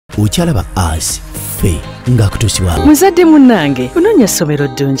okyalaba as fe ng'akutuusibwa muzadde munnange unoonya ssomero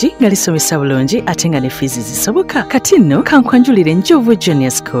ddungi nga lisomesa bulungi ate nga ne fiizi zisoboka kati nno kankwanjulire Njovu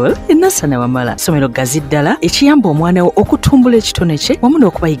Junior School enasana wamala ssomero gazi ddala ekiyamba omwana wo okutumbula ekitone kye wamu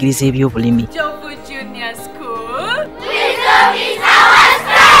n'okubayigiriza ebyobulimi. Njovu Junior School.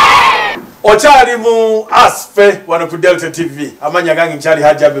 Ochali mu asfe wano ku Delta TV amanya gangi nchali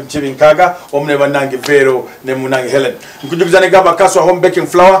hajabe mchibi nkaga omune banange Vero ne munange Helen nkujubizane gaba kaswa home baking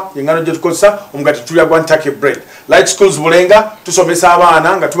flour ingano je tukosa omugati tulya gwa ntake bread light schools bulenga tusomesa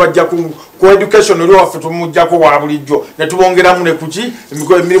abana nga tubajja ku education oli wafe tumujja ko wa bulijjo ne tubongera mu ne kuki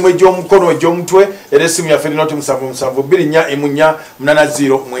emirimu egy'omukono egy'omutwe eresimu ya Ferinoti musanvu bilinya emunya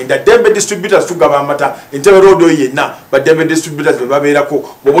 80 mwenda Dembe distributors tugaba amata Entebbe road yenna ba Dembe distributors bebabeerako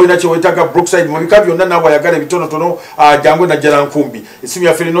bobolina kye wetaga Brookside mubika byonna nabo yagala bitono jango na jala nkumbi esimu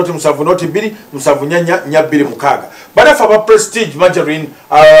ya Ferinoti musanvu noti 2 musanvu nyanya 26 badafa ba Prestige margarine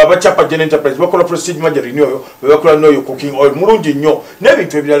bachapa Gen Enterprise bakola Prestige margarine oyo bakola noyo cooking oil mulungi nnyo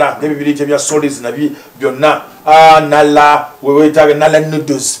n'ebintu ebirala n'ebibiri bya solids nabi byonna nala wewetaga nala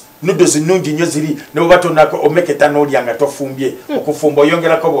noodles nungi nnyo ziri ne batonako omeketa n'olyanga tofumbye okufumba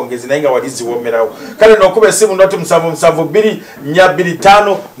oyongerako bongezi naye nga walizi womerawo kale n'okuba esimu noti musanvu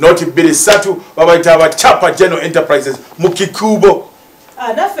 225 noti 23 babayita abachapa General Enterprises mu Kikubo.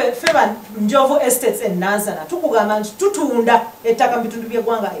 Nafe feba Njovu Estates and Nansana tukugamba nti tutunda ettaka mu bitundu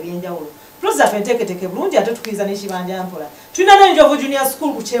by'eggwanga ebyenjawulo. Tuloza fenteketeke bulungi ate tukiriza n'ekibanja mpola. Tulina n'Enjovu Junior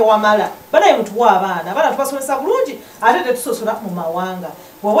School ku Kyewamala. Banaye mutuwa abaana tubasomesa bulungi ate tetusosola mu mawanga.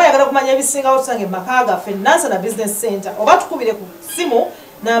 Bw'oba oyagala kumanya ebisingawo tusange mu maka gaffe Nansana Business Center oba tukubire ku simu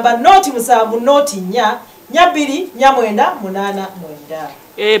namba noti 7 noti 4 2 9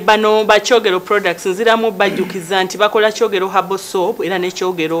 8 Bano bakyogero products nziramu bajjukiza nti bakola kyogero habo soap era ne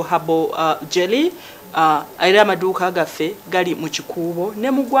kyogero habo jelly era amaduuka gaffe gali mu Kikuubo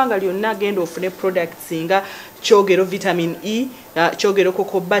ne mu ggwanga lyonna genda ofune products nga kyogero vitamin E kyogero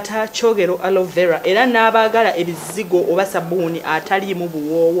cocoa butter kyogero aloe vera era n'abaagala ebizigo oba sabbuuni ataliimu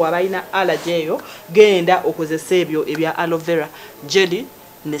buwoowo abalina allergy eyo genda okozesa ebyo ebya aloe vera jelly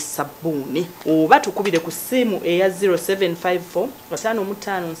ne sabuni oba tukubire ku simu eya 0754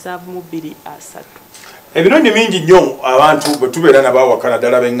 557223. Ebirungi mingi nnyo abantu bwe tubeera n'abawakana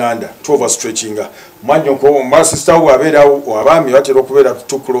ddala b'enganda tu overstretchinga mwanyo ko sister we abeerawo abaami batera okubeera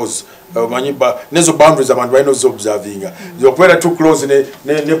too close manyi nezo boundaries abantu balina observinga okubeera too close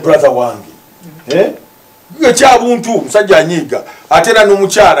ne brother wange ekyabuntu musajja anyiga ate era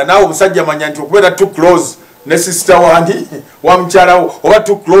n'omukyala naawe omusajja manya nti okubeera too close ne sister wandi wa mkyalawo oba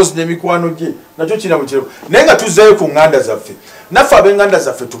too close ne mikwano gye nakyo kina mukiro naye nga tuzzeeyo ku nganda zaffe naffe ab'enganda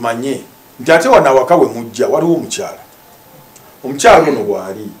zaffe tumanye nti ate wano Awaka we mujja waliwo omukyala ono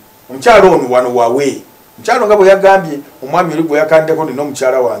bwali omukyala ono wano wawe omukyala nga bwe yagambye omwami oli gwe yakandeko nina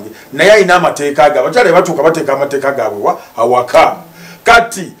omukyala wange naye alina amateeka gaabwe abakyala batuuka bateeka amateeka gaabwe wa Awaka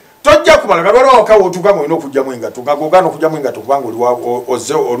kati tojja kumala kalwala Awaka wotuuka nga olina okugyamu engato nga gogaana okugyamu engato kubanga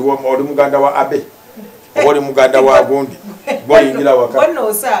oli muganda wa abe oli muganda wa gundi boyingira Awaka wano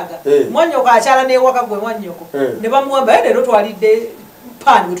osaaga mwanyoko akyala n'ewaka gwe mwanyoko ne bamuwamba leero twalidde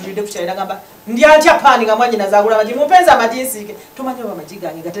pani wetulidde kukyalira gamba ndyatya pani nga mwanyina zagula amagi mumpenza amajinsiike tumanyi oba amagi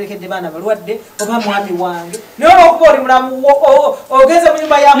gange gaterekedde baana balwadde oba mwami wange naye olwokuba oli mulamu ogenze mu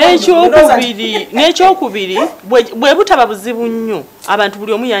nyumba ya n'ekyokubiri bwe butaba buzibu nnyo abantu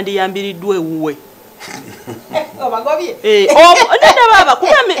buli omu yandiyambiriddwa ewuwe Obagobye baba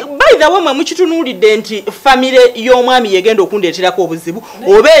bayiza wemwe mukitunuulidde nti famire y'omwami yegenda okundeeterako obuzibu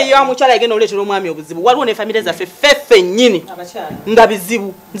oba ey'omukyala yegenda oleetera omwami obuzibu waliwo ne famire zaffe ffeffe nnyini nga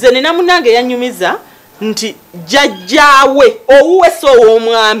bizibu nze nina munnange eyanyumiza nti jjajjaawe owuwe so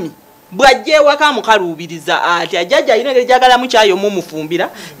ow'omwami bw'ajja ewaka amukaluubiriza ati ajjajja alina engeri gyagalamu kyayo mumufumbira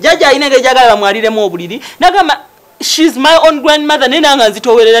jjajja alina engeri gyagala bamwaliremu obuliri nagamba she's my own grandmother nenanga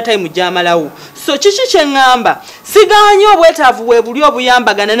nzitowerera time jamalawo so kiki kyengamba siganye obwetaavu bwe buli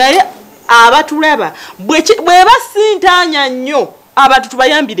obuyambagana naye abatulaba bwe basintanya nnyo abantu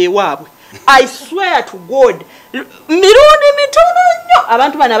tubayambire ewaabwe I swear to God mirundi mitono nnyo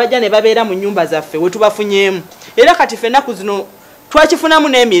abantu bano abajja ne babeera mu nnyumba zaffe we tubafunyeemu era kati ffe ennaku zino twakifunamu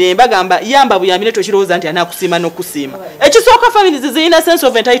n'emirembe agamba yamba buyambire tokirowooza nti anakusiima n'okusiima ekisooka families zirina sense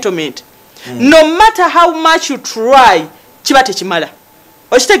of entitlement. No matter how much you try, kiba tekimala.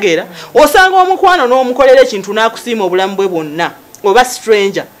 Okitegeera? Osanga omukwano n'omukolera ekintu n'akusiima obulamu bwe bwonna. Oba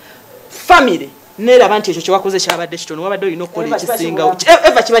stranger. Family. Neraba nti ekyo kyewakoze kyabadde kitono wabadde olina okukola ekisingawo.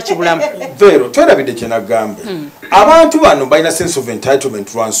 Eva kiba kibulamu. Vero, twerabidde kye nagamba. Abantu bano balina sense of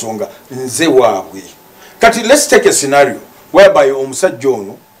entitlement lwa nsonga nze waabwe. Kati let's take a scenario whereby omusajja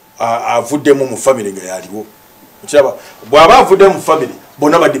ono avuddemu mu family nga yaliwo. Bw'aba avudde mu family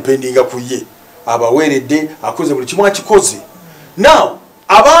bonna badependinga ku ye abaweeredde akoze buli kimu akikoze. Now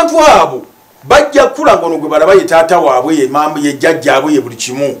abantu abo bajja kula ngono gwe balaba ye taata waabwe ye mama ye jjajja abwe ye buli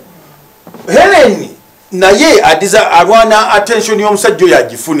kimu. Helen naye adiza alwana attention y'omusajja oyo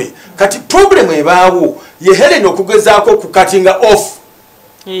agifune. Kati problem ebaawo ye Helen okugezaako kukatinga off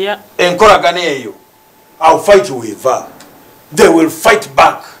enkolagana eyo. I'll fight with her. They will fight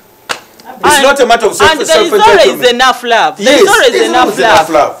back. It's not a matter of self-entitlement. And there is always enough love. There is always enough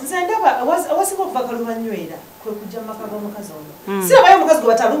love. Nzendaba wasiko kuvakaluma nywera kwe kujja makaga omukazi ono. Sira bayo omukazi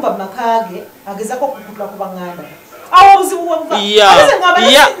gwe batalumba makage agezako kukutula kubanganda. Awo obuzibu bwa.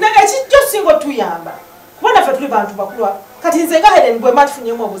 Ekijjo singo tuyamba. Kubona ffe tuli bantu bakulwa. Kati nze nga Helen bwe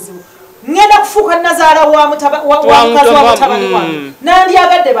matufunyemu obuzibu. Ngenda kufuuka nazaala wa mukazi wa mutabani wange. Nandi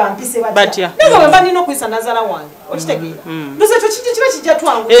agadde bampise batya. Nanga bwe mba nina okuyisa nazaala wange. Okitegeera. Ndoze ekyo kiba kijja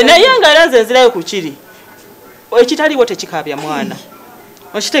twangu. Naye nga era nze nzirayo ku kiri. Ekitaliwo tekikaabya mwana.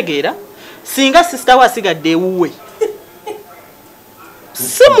 Okitegeera? Singa sister we asigadde ewuwe.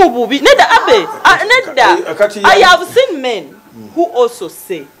 Si mu bubi. Nedda abe. Nedda. I have seen men who also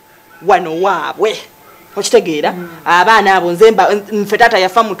say wano waabwe. Okitegeera abaana abo nzemba nfe taata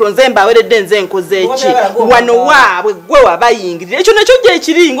yafa muto nzemba aweredde nze nkoze eki wano waabwe gwe wabayingirira ekyo nakyo gye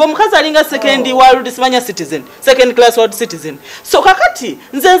ekiringa omukazi alinga second world simanya citizen second class world citizen so kakati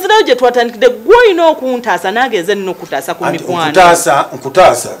nze nzirayo gye twatandikidde gwe olina okuntaasa nange nno okutaasa ku mikwano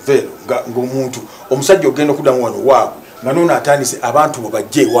nkutaasa vero ng'omuntu omusajja ogenda okuddamu wano waabwe nga nono atandise abantu bo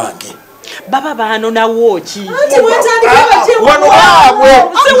bajje ewange baba baano nawo ki wano waabwe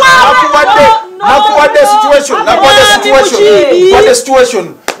nakuwadde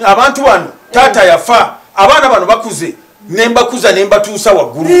situation abantu bano taata yafa abaana bano bakuze nembakuza nembatuusa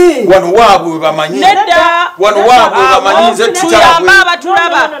waggulu wano waabwe bamanyi wano waabwe bamanyize tuyamba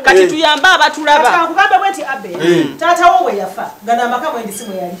abatulaba kati tuyamba abatulaba kugambe bwenti abe taata wowe yafa gana amaka mwendi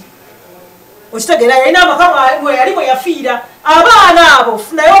simwe yali okitegeera yalina amaka mwe yali mwe yafiira abaana abo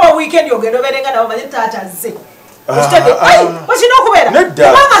funayo oba weekend ogenda obeerenga nabo manyi taata ze okina okubeera bwe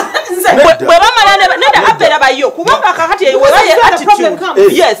bamala nedda abeera bayo kubanga kakati eyo webaye attitude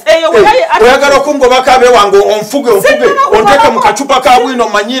yes eyo webaye oyagala okungobako abe wange onfuge onteeke mu kacupa ka bwino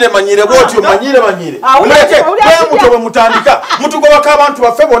manyire bwotyo manyire muleke muto bwe mutandika mutugobako abantu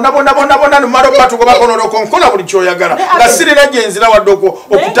baffe bonna numala batugobako nolokonkola buli kyoyagala nga sirina gyenzira wadde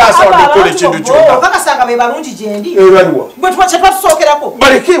okutaasa wadde okukola ekintu kyonna bakasanga be balungi gyendi ebaliwa bwe twatusokerako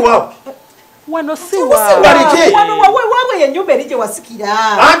baleke iwaabwe wano si waabwe waabwe yennyumba eri gye wasikira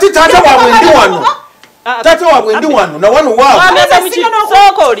anti taata waabwe ndi wano na wano waabwe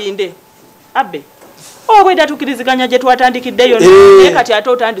sooka olinde abe obwedda tukkiriziganya gye twatandikiddeyo naye kati ate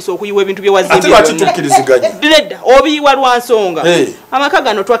otandise okuyiwa ebintu bye wazimbidda obiyiwa lwa nsonga amaka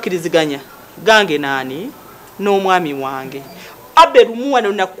gano twakkiriziganya gange naani n'omwami wange abe lumu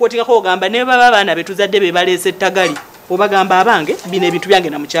wano nakukotingako ogamba ne baba abaana betuzadde be baleese ettagali obagamba abange bino ebintu byange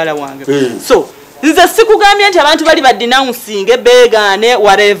na mukyala wange so nze sikugambye nti abantu bali badenouncinge beegaane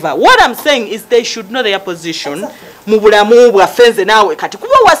whatever what I'm saying is they should know their position mu bulamu bwaffe nze naawe kati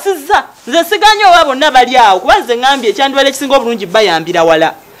kuba wasizza nze siganye oba bonna bali awo kuba nze ngambye ekyandibadde ekisinga obulungi bayambira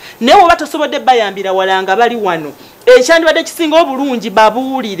wala naye oba tosobodde bayambira wala nga bali wano ekyandibadde ekisinga obulungi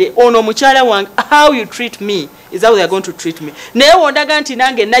babuulire ono mukyala wange how you treat me is how they are going to treat me naye wondaga nti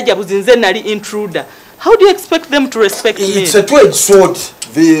nange najja buzinze nali intruder. How do you expect them to respect me? It's a two-edged sword,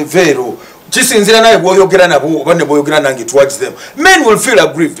 Vero. Kisinzira naye bw'oyogera nabo oba ne bw'oyogera nange towards them. Men will feel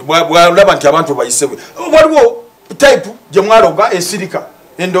aggrieved. Bw'olaba nti abantu bayisewe. Waliwo type gye mwaloga esirika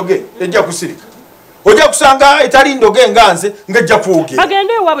endoge ejja kusirika. Ojja kusanga etali ndoge nganze ngejja kuwogera.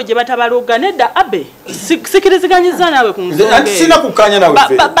 Bagende ewaabwe gye batabaloga nedda abe sikiriziganyiza naawe ku nsonga eyo. Sina kukkanya nawe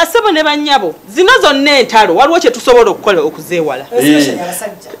Vero. Basebo ne bannyabo zino zonna entalo waliwo kye tusobola okukola okuzeewala.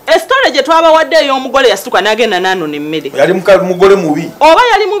 Esitole gye twabawadde ey'omugole yasituka n'agenda n'anona emmere. Yali mugole mubi. Oba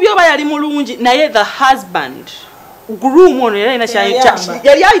yali mubi oba yali mulungi naye the husband groom ono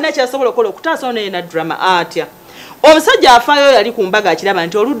yali alina kyasobola okukola okutaasa ono yena drama atya. Omusajja afaayo yali ku mbaga akiraba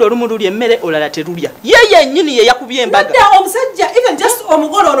nti oludda olumu lulya emmere olala terulya. Ye yennyini ye yakubye embaga. Omusajja even just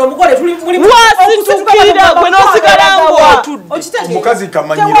omugole tuli wasitukira gwe n'osigala ng'otudde. Omukazi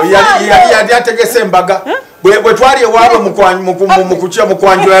kamanyiro yali ategese embaga. Bwe twali ewaabwe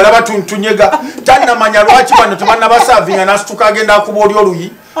mukwanjula yalaba tunyega tannamanya lwaki bano tebannabasavinga n'asituka agenda akuba oli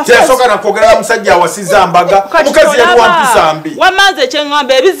oluyi kyasooka nakwogera musajja awasiza mbaga mukazi yali wampisa mbi wamanze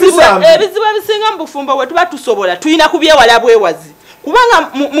ekyeŋŋamba ebizibu ebisinga mu bufumbo bwe tuba tusobola tulina kubyewala bwewazi kubanga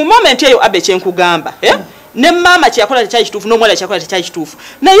mu moment eyo abe kyenkugamba ne maama kyeyakola tekyali kituufu n'omuwala kyeyakola tekyali kituufu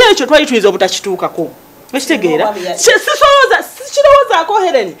naye ekyo twali tuyinza obutakituukako Ekitegeera sikirowozaako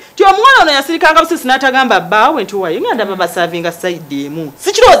Helen ti omwana ono yasirikanga busisi n'atagamba bbaawe nti wayo nganda babasavinga side emu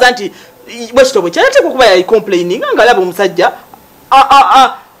sikirowooza nti bwekito bwe kyalateeka okuba yayi complaining nga alaba omusajja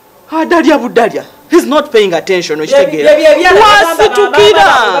adalya budalya he's not paying attention ekitegeera wasitukira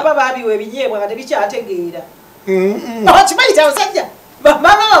baba babiwe ebinyeebwa nga tebikyategeera okimayita omusajja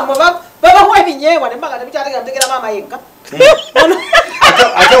babawa ebinyeebwa nembaga tebikyategeera mutegeera maama yekka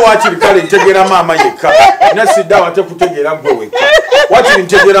ate wakiri kale ntegeera maama yekka nasidda wate kutegeera gwe wekka wakiri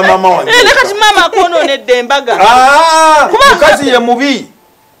ntegeera maama wange kati maama akonoonedde embaga mukazi ye mubi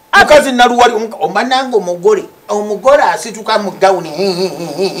mukazi naluwali omananga omugole asituka mu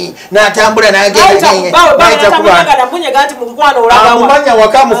gawuni n'atambula n'agendaamumanya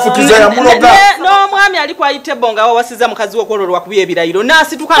waka amufutiza yamuloga n'omwami ali kwayita ebbo wawasiza mukazi we okwololwa kubi ebirayiro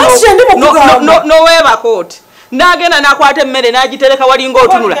n'asituka n'oweebakooti n'agenda n'akwata emmere n'agitereka walinga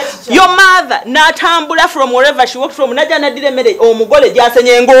otunula yo mother n'atambula from wherever she walked from n'ajja n'addira emmere omugole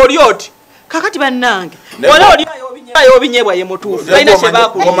gy'asenye ng'oli oti kakati bannange wala oliyo obinyebwa ye mutuufu balina kye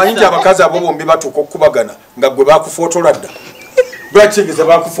bakuliza omanyi nti abakazi abo bombi batuuka okukubagana nga gwe bakufootola dda lwakigeza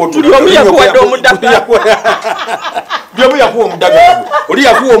bakufootola omu yakuwadde omuddagala byomu yakuwa omuddagala oli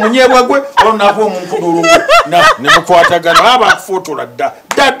yakuwa omunyebwa gwe ono nakuwa omunkudulu gwe ne mukwatagana abakufootola dda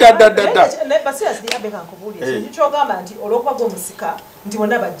kyogamba nti olwokuba gwomusika nti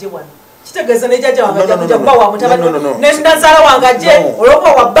bonna bajje wano kitegeeza nejjajja wange ajja kuba wa mutabani nenazaala wange ajje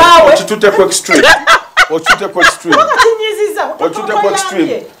olwokuba wa bbaawe okitutteko extreme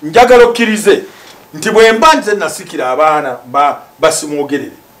njagala okkirize nti bwe mba nze nasikira abaana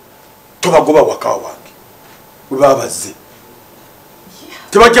basimwogerere tobagoba waka wange bwe baba bazze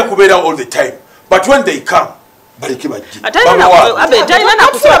tebajja kubeera all the time but when they come baleke bajjetalina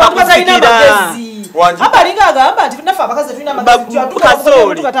nakusaba bakuzikira abalinga agamba nti naffe abakazi tulina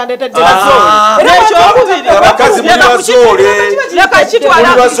abakazi mulibazoole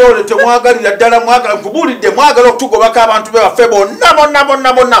temwagalira ddala nkubulidde mwagala okutugobako abantu bebaffe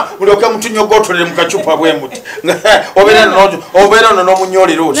bonna mulyoke mutunyogotolere mu kacupa bwe muti obeera ono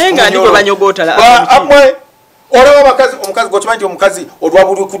n'omunyolero olaba abakazi omukazi gokimanyi nti omukazi olwa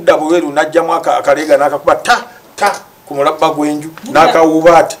buli kudda bweru najjamu akaleega n'akakuba ta ku mulabba gwenju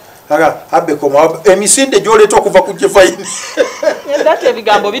n'akawuuba ati abekoma emisinde gyoleeta okuva ku jefayini ndate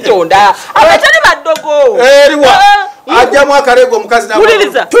ebigambo bitonda abatali baddogo eriwa ajjamu akaleega omukazi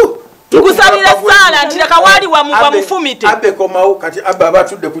wuliriza tukusabira saala nti leka waali wamufumite abekomawo kati abe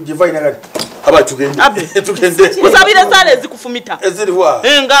abatudde ku jefayini kati tugende kusabire saala ezikufumita eziriwa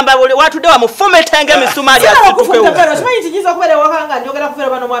ngamba watudde wamufumita ng'emisumaali asimanyi nti nyinza okubeera ewakanga njogera kufera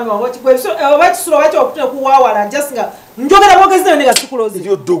bano mwami wange oba kisula oba kyokutera kuwaawala just nga njogera bwogezi nayo nga sikulozi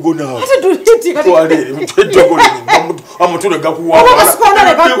ebyo ddogo naawe twaleere mitwe ddogo amutule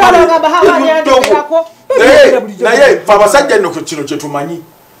gakuwaawalanaye fe abasajja nno kino kye tumanyi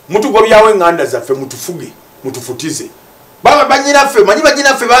mutugobyawo eŋŋanda zaffe mutufuge mutufutize baba banyinaffe manyi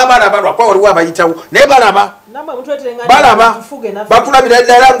banyinaffe baba balaba lwakwa waliwo abayitawo naye balaba bakulabira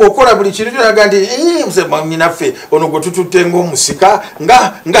ddala ng'okola buli kintu tolaga nti nyinaffe ono gwe tututte ng'omusika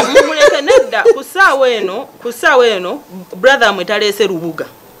muleke nedda ku ssaawa eno brother amwe taleese lubuga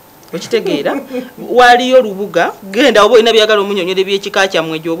okitegeera waliyo lubuga genda oba olina byagala omunyonyole byekika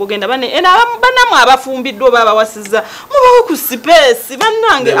kyammwe gyoba ogenda bannamu abafumbiddwa oba abawasizza mubawe ku sipeesi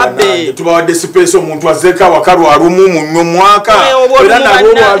bannange abe tubawadde sipeesi omuntu azeeko awaka lwalumu munnyo mwaka era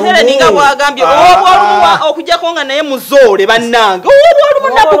nalwoninga bwagambye obwolumu okugjako nga naye muzoole bannange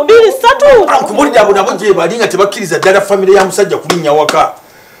obwolumu naku 2 nkubulidde abo nabo gye bali nga tebakkiriza ddala famire ya musajja kulinnya waka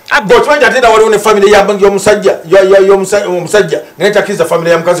bw'okimanyi ate era waliwo ne famire y'omusajja naye takkiriza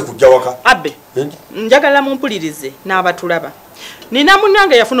famire ya mukazi kujja waka abbe njagala mumpulirize n'abatulaba nina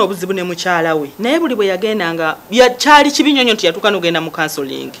munnange yafuna obuzibu ne mukyala we naye buli bwe yagendanga kyali kibinyonyo nti yatuuka n'ogenda mu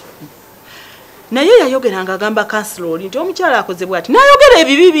counseling naye yayogeranga agamba counselor nti omukyala akoze bw'ati n'ayogera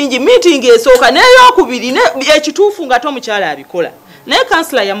ebibi bingi meeting esooka n'eyokubiri ekituufu ng'ate omukyala abikola naye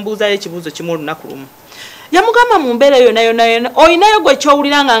counselor yamubuuzayo ekibuuzo kimu olunaku lumu yamugamba mu mbeera yonna oyinayo gwe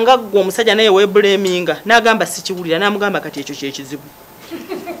kyowuliranga nga gwe omusajja naye weebulaminga n'agamba sikiwulira n'amugamba kati ekyo kyekizibu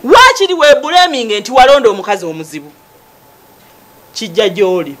waakiri weebulaminga nti walonda omukazi omuzibu kijja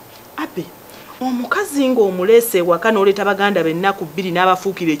gy'oli abe omukazi ng'omuleese ewaka n'oleeta baganda be ennaku 2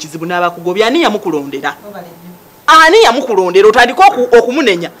 n'abafuukira ekizibu n'abakugobya ani yamukulondera otandika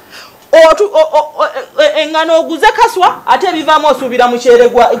okumunenya engano oguze kaswa ate ebivaamu osuubira mukyere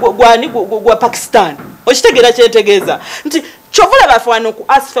gwa Pakistan okitegeera kyetegeeza nti Chovula bafano ku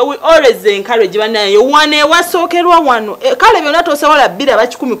asfe we always encourage banayo wane wasookerwa wano kale byonna tosawala bbira ba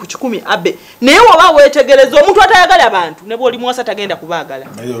 10 ku 10 abe naye waba wetegereza omuntu atayagala abantu ne boli mwasa tagenda kubaagala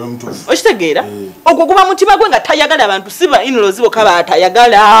okitegeera ogwo guba mutima gwe nga tayagala abantu siba inlozi okaba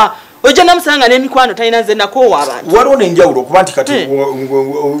atayagala oje namusanga n'emikwano talina nze nakoowa abantu waliwo n'enjawulo okuba nti kati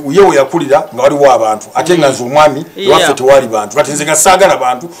yewe yakulira nga waliwo abantu ate nga nze omwami ewaffe tewali bantu kati nze nga saagala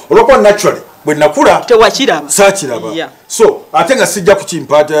bantu olwokuba naturally bwe nakula tewakiraba saakiraba so ate nga sijja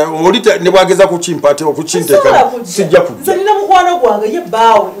kukimpaata oli ne bwageza kukimpaata okukinteeka sijja kujja nze nina mukwano gwange ye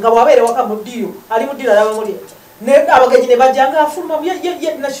bbaawe nga bw'abeere waka mu ddiiro ali mu ddiiro alaba muli ne abagenyi ne bajjanga afuluma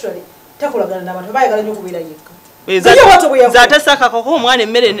ye naturally takolagana n'abantu bayagala nnyo okubeera yekka zatesakakako omwana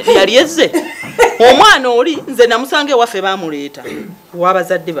emmere yali ezze omwana oli nze namusanga ewaffe bamuleeta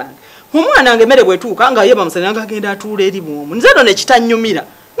wabazadde bange omwana nga emmere bwetuuka nga ye bamusanga nga agenda atuula eri bwomu nze no nekitanyumira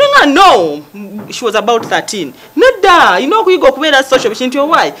nenga no she was about 13 nedda ina okuyiga okubeera social bikintu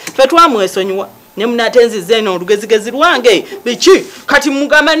owaayi fe twamwesonyiwa ne munatenziza eno olugezigezi lwange biki kati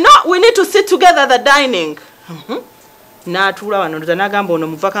mugamba no we need to sit together the dining n'atuula wano ndoza n'agamba ono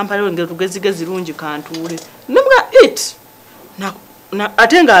muva kampala ngeri lugezigezi lungi kantuule nemuga it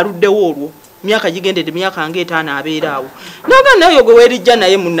ate nga aluddewo olwo myaka gigendedde myaka nga 5 abeera awo naga nayo gwe weerijja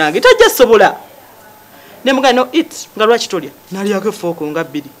naye munnange tajja sobola nemuga no it nga lwaki tolya nalyako effooko nga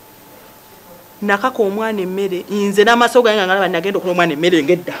 2 nakaka omwana emmere nze n'amaaso gange nga ngalaba nagenda okula omwana emmere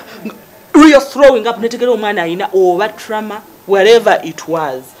ngedda real throwing up netegera omwana alina oba trauma wherever it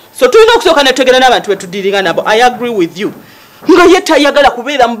was so tulina okusooka netutegera n'abantu betudiringa nabo I agree with you nga ye tayagala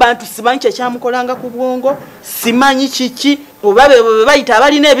kubeera mu bantu simanyi kyekyamukolanga ku bwongo simanyi kiki oba bayita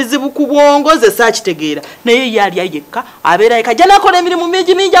abalina ebizibu ku bwongo ze saakitegeera naye yali yekka abeera yekka ajja nakola emirimu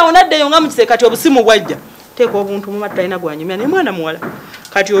mingi mingi awo naddeyo nga mukise kati obusimu bwajja teeka obuntu mu matu talina gwanyumya naye mwana muwala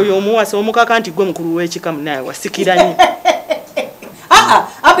kati oyo omuwasa omukaka nti gwe mukulu w'ekika munaye wasikira nnyo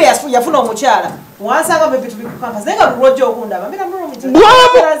abe yafuna omukyala wansanga bebitu bikukampa zenga lulojja okundaba mbira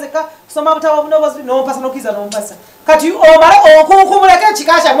mulumizeka kusoma butawa bunobozi nompasa nokiza nompasa kati omala okunkumuleka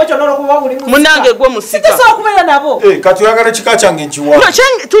ekika kyammwe kyonna olwokuba buli munange gwe musika tesobola okubeera nabo kati oyagala ekika kyange nkiwa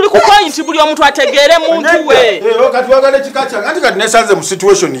tuli ku point buli omuntu ategeere muntu we kati oyagala ekika kyange anti kati nesanze mu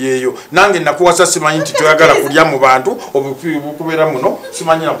situation yeeyo nange nakuwasa simanyi nti toyagala kulya mu bantu obukubeera muno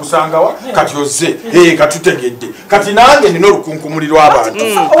simanyi nakusangawa kati ozze katutegedde kati nange nina olukunkumulirwa abantu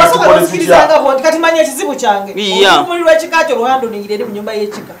kati manya ekizibu kyange okunkumulirwa ekika kyo lwandoningire eri mu nyumba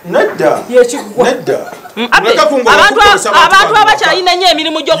y'ekika nedda abantu abakyalina nnyo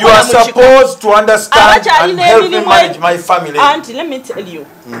emirimu gy'okola anti let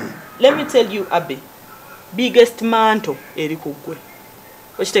me tell you abe biggest manto eri ku ggwe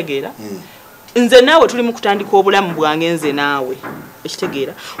okitegeera nze naawe tuli mu kutandika obulamu bwange nze naawe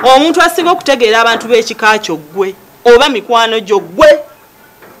okitegeera omuntu asinga okutegeera abantu b'ekika kyo ggwe oba mikwano gyo ggwe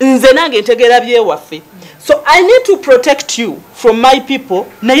nze nange ntegeera byewaffe so I need to protect you from my people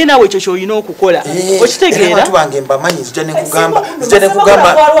naye nawe ekyo kyolina okukola okitegeera abantu bange mbamanyi zitya nekugamba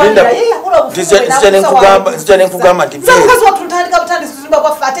nti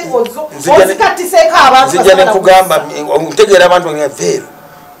zijja nekugamba ntegeera abantu bange veero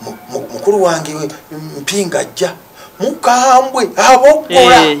mukulu wange mpinga ajja mukambwe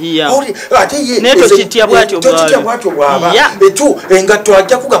abokola netokitya bwatyo bwaba etu engatto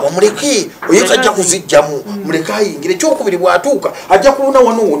ajja kugamba muleke oyo tajja kuzijjamu muleke ayingire ekyokubiri bwatuuka ajja kuluna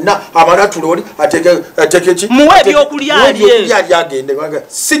wano wonna amala tuloli ateke ki muwe ebyokulya ali agende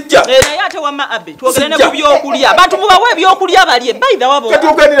sijja naye ate wamma abe twogere ne ku byokulya abantu mubawe ebyokulya balye bayida wabo kati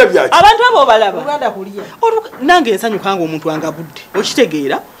oganira byaki abantu abo balaba nange ensanyukanga omuntu wanga budde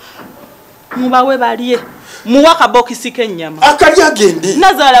okitegeera mubawe balye muwaka bokisi kenyama akali agende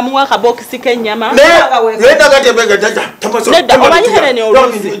nazala muwaka bokisi kenyama nenda gatebega tamaso neda obanyihere ne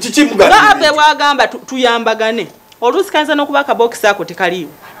oluzi chichimuga abe wagamba tuyambagane oluzi kanza nokubaka bokisi ako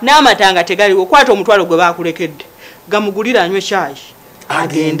tekaliwo n'amatanga tegaliwo kwata omutwalo gwe bakulekedde gamugulira anywe chai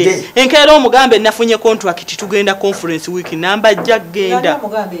agende enkeera omugambe nafunye contract tugenda conference week namba jagenda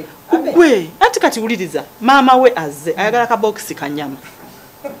gwe ati kati uliriza mama we azze ayagala ka bokisi kanyama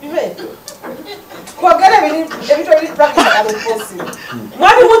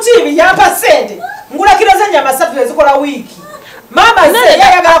mwami mukibi yampa sente ngula kilo z'ennyama 3 ezikola wiiki mama ze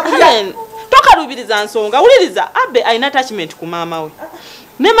yayagala kulya tokalubiriza nsonga uliriza abe alina attachment ku maama we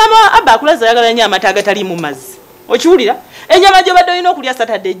ne mama abe akulaza yagala nnyo amata agatali mu mazzi okiwulira ennyama gy'obadde olina okulya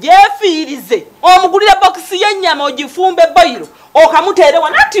Saturday gyefiirize omugulira bokisi y'ennyama ogifumbe boyiro okamuteerewa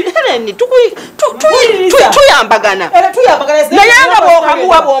nati Helen tuyambagana naye nga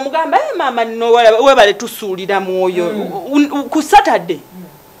bw'okamuwa bw'omugamba mama nno webale tusuulira mwoyo ku Saturday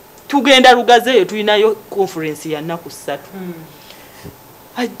tugenda lugazeeyo tulinayo conference ya nnaku 3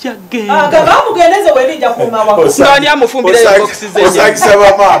 ajja genda bamugendeze werijja kumawani amufumbira boxi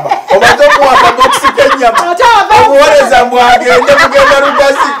osakisaba mama omaze okuwaka boxi kenyama omuwoleza mwagende mugenda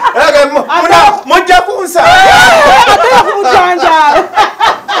lugazi mujja kunsa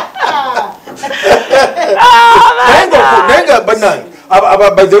nenga banange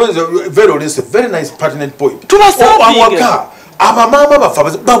by the way it's a very nice pertinent point Awaka abamama bafa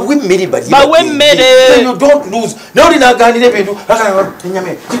bawe mmere bali you don't lose no linaganira ebintu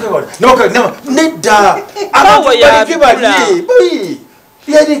nyame nedda abantu bali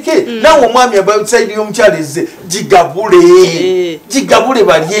yarike nawo mwami outside y'omukyaleze gigabule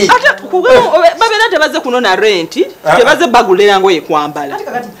bali babera tebaze kunona rent tebaze bagulera ngoye kwambala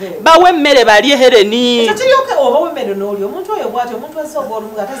bawe mmere bali hereni tatyoke oba wemmere n'oli omuntu oyo bwati omuntu asobola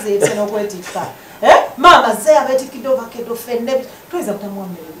olunga tazeetse n'okwetikka mama ze abetikidde ovakedo fenne toyinza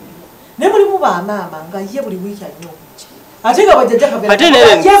kutamwamere ne mulimu bamaama nga ye buli wiiki alina omuki ate nga bajjajja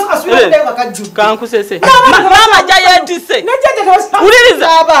kankusese mama jayetise uliriza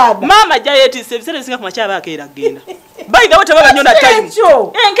mama jayetise ebiseera ebisinga ku makyaba akeera genda bayinawo tebabanyona time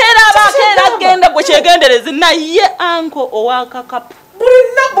enkeera abakeera genda gwe kyegenderezi naye anko owaka kapu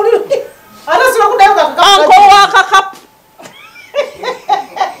anko owaka kapu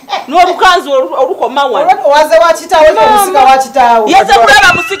n'olukanzu olukoma waze wakitaawe omusika wakitaawe yaze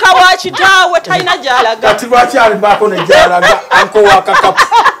kulaba musika wa kitaawe talina gyalaga kati lwaki alimbako ne gyalaga anko wakakapu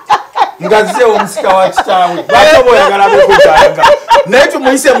nga ze omusika wa kitaawe lwaki oba oyagala abeko gyalaga naye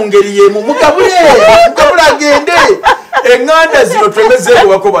tumuyise mu ngeri yemu mugabule agende eŋŋanda zino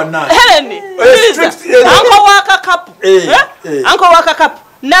twemezeewako bannange anko wakakapu anko wakakapu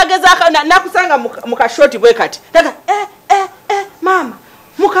nagezaako nakusanga mu kashoti bwe kati mama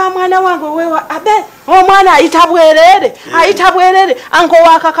muka mwana wange wewa abe omwana ayita bwerere anko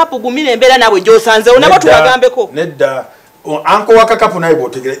wakakapu gumira embeera nawe gyosanzeewo nabo tubagambeko nedda anko wakakapu naye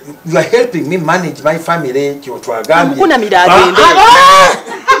bwotegere you are helping me manage my family kyotwagambye kunamira agende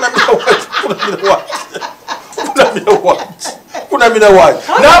kunamira waji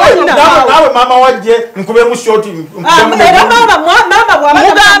nawe mama wajje nkube mu shoti mugambira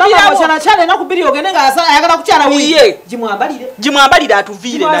nakubiri ogende nga ayagala kukyala wiye jimwambalire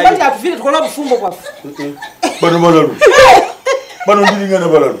atuviire naye tukola obufumbo bwaffe bano balalu bano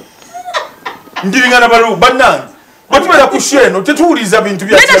ndiringana balalu bannange batubera ku sheno tetuwuliza bintu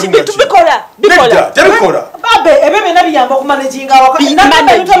byatubikola babe ebyo byonna biyamba okumanaginga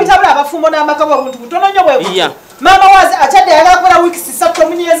awakabitabula abafumbo n'amakabo obuntu butono nnyo bwe mama waze akyadde ayagala kukola weeks 3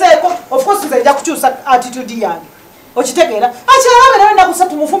 omunyezeeko of course nzajja kukyusa attitude yange okitegeera akyala abeera ennaku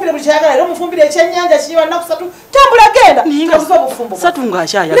 3 mufumbire buli kyayagala era omufumbire ekyennyanja kiriwa ennaku 3 tambula genda tabuza obufumbo 3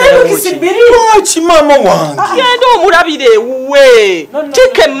 ng'akyayagala mama wange genda omulabire ewuwe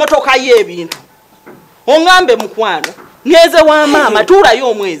tika emmotoka y'ebintu ongambe mukwano ngeze wa maama tuulayo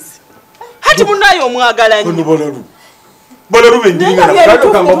omwezi hati munayo omwagala nnyo balalu bendiringana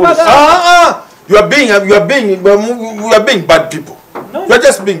you are being bad people. You are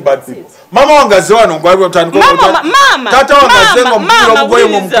just being bad people. Mama wangaze wano ngwali otandika tata wangaze ngo mpira obugoye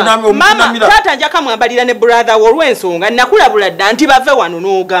mu mkunami omukunamira tata njaka mwambalira ne brother olw'ensonga nakulabula dda nti bave wano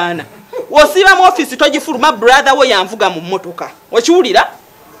n'ogaana wosiba mu office togifuluma brother wo yanvuga mu mmotoka okiwulira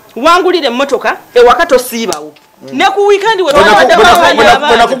wangulire emmotoka ewaka tosiibawo ne ku weekend we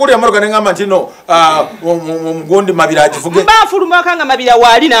nakugulira emmotoka nengamba nti no omugundi mabira agivuge bafuluma kanga mabira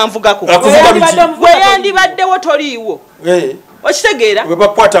waali nanvugako weyandibaddewo toliiwo okitegeera bwe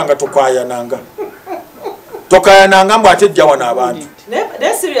bakwatanga tokayananga mbu ate ejja wano abantu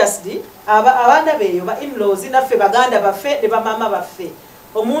ne seriously abaana beeyo ba in-laws naffe baganda baffe ne bamama baffe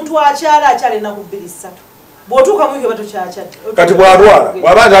omuntu akyala ennaku 2-3 bw'otuuka mu bato kyakyadde kati bw'alwala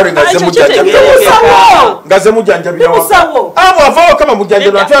bw'abanga ali ngaze mujjanjabira abo avaawo kama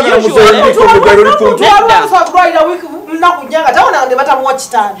mujjanjabira atwagala muzeeyo likuntu kulwalira wiiki lunaku nnya nga tawona ne batamuwa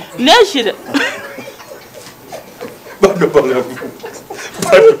kitanda nekira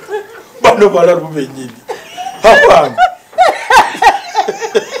bano balalu bennyini abange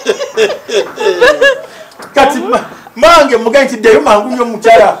kati mange mugaye nti ddeyo mangu nnyo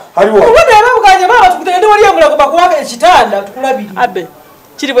omukyala aliwo obudde baba tukutende wali emulago bakuwaka ekitanda tukulabiri abe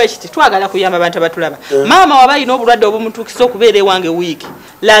kiri bwe kiti twagala kuyamba abantu abatulaba maama waba alina obulwadde obumutuukisa okubeera ewange wiiki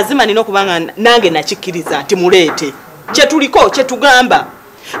lazima nina okubanga nange nakikkiriza nti muleete kyetuliko kyetugamba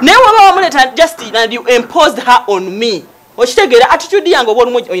naye waba wamuleeta Justin and you imposed her on me okitegeera attitude yange oba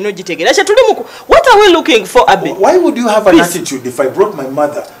olumu olina ogitegeera kyetuli muku what are we looking for abe why would you have an attitude if I brought my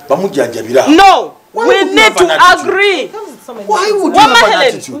mother bamujjanjabira no we need to agree why would you have an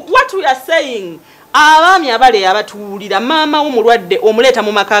attitude what we are saying abaami abale abatuulira maama wo mulwadde omuleeta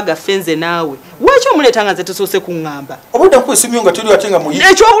mu maka gaffe nze naawe lwaki omuleeta nga nze tusoose kuŋŋamba obudde nkuesimyo nga tuli ate nga muyi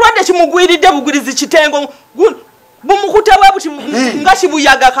ekyo obulwadde kimugwiridde bugwirizi kitengo bumukutewe buti nga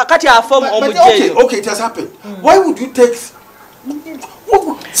kibuyaga kakati afa omujjeyo okay it has happened why would you take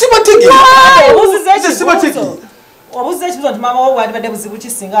sibatigi obuze ekibuzo nti maama wo bwandibadde buzibu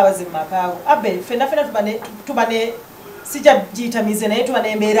kisinga abazi mu makaago abe fenna tuba ne sijja giyitamize naye tuba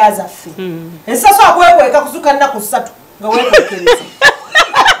n'embeera zaffe ensaso akwekweka kuzuka nnaku 3 nga weekwekereza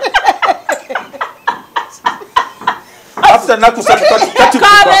after nnaku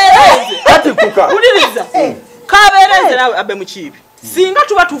 3 uliriza kabeereze nawe abe mukiibi singa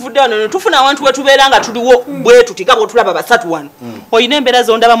tuba tuvudde wano tufuna abantu wetubeera nga tuliwo bwe tutika bwe tulaba basatu wano oyina embeera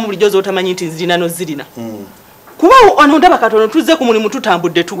zondaba mu bulijjo z'otamanyi nti zirina nozirina kuba wano ndaba katono tuzze ku mulimu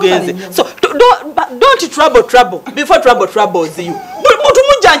tutambudde tugenze so don't trouble before trouble troubles you mutu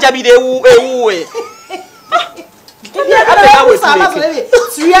mujjanjabire ewuwe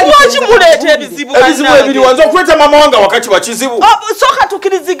lwaki muleeta ebizibu ebiri wanza okuleta maama wange wakati wa kizibu soka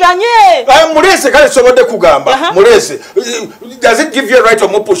tukiriziganye mulese kale sobodde kugamba mulese does it give you a right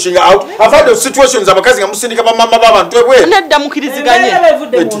of more pushing out I've had those situations abakazi nga musindika bamama b'abantu ebwe nedda mukiriziganye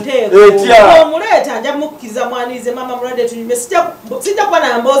omuleeta nja mukkiriza mwanirize maama mulwadde tunyume sijja kuba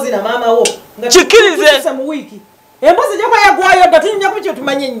na mboozi na maama wo kikirize mu wiiki emboozi ejja kuba yagwayo dda tunyumya ku kyo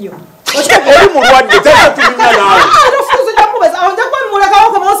tumanye nnyo oli mulwadde tata tunyumya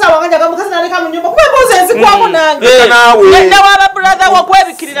nawe nedda waba brother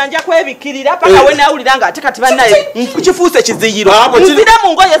wokwebikirira nja kwebikirira paka we nawulira nga ate kati bannaye kifuuse kiziyiro nzire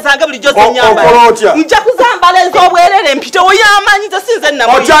mu ngoye zange bulijjo zenyambala nja kuzambala ez'obwerere mpite oyamanyi ze sinze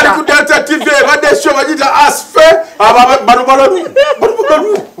namuyita okyali ku Delta TV badde esho bagita asfe balubalalu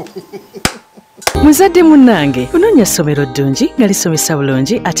muzadde munnange onoonya ssomero ddungi nga lisomesa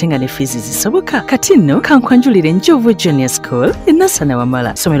bulungi ate nga ne fiizi zisoboka kati nno kankwanjulire Njovu Junior School enasana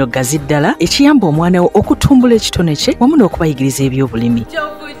wamala ssomero gazi ddala ekiyamba omwana wo okutumbula ekitone kye wamu n'okubayigiriza ebyobulimi.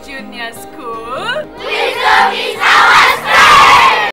 Njovu Junior School.